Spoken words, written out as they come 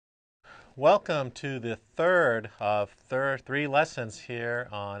Welcome to the third of three lessons here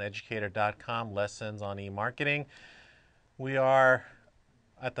on Educator.com, lessons on e-marketing. We are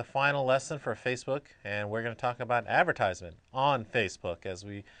at the final lesson for Facebook, and we're going to talk about advertisement on Facebook. As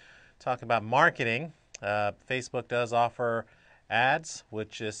we talk about marketing, Facebook does offer ads,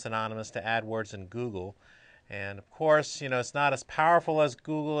 which is synonymous to AdWords in Google. And of course, it's not as powerful as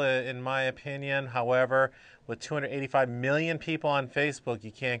Google in my opinion. However, with 285 million people on Facebook,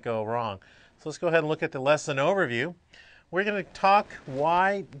 you can't go wrong. So let's go ahead and look at the lesson overview. We're going to talk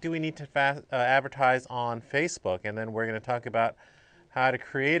why do we need to advertise on Facebook, and then we're going to talk about how to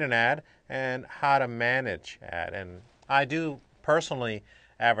create an ad and how to manage ad. And I do personally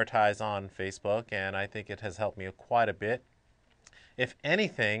advertise on Facebook, and I think it has helped me quite a bit. If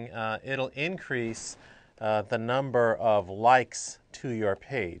anything, it'll increase the number of likes to your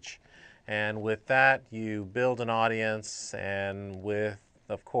page. And with that, you build an audience, and with,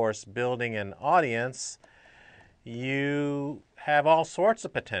 of course, building an audience, you have all sorts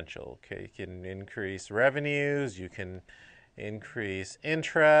of potential. Okay, you can increase revenues, you can increase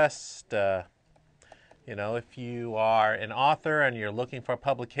interest. If you are an author and you're looking for a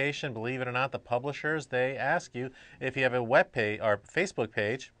publication, believe it or not, the publishers, they ask you if you have a web page or Facebook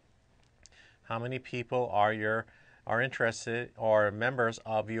page, how many people are interested or members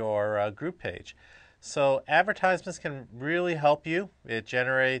of your group page. So advertisements can really help you. It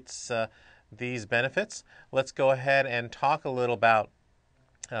generates these benefits. Let's go ahead and talk a little about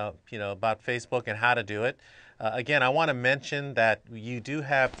about Facebook and how to do it. Again, I want to mention that you do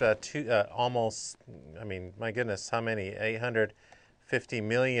have my goodness, how many? 850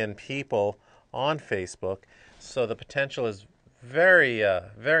 million people on Facebook. So the potential is very,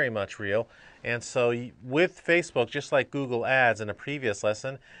 very much real. And so with Facebook, just like Google Ads in a previous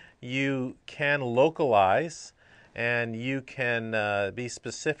lesson, you can localize and you can be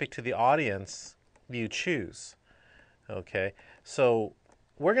specific to the audience you choose. Okay, so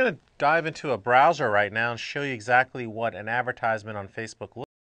we're going to dive into a browser right now and show you exactly what an advertisement on Facebook looks like.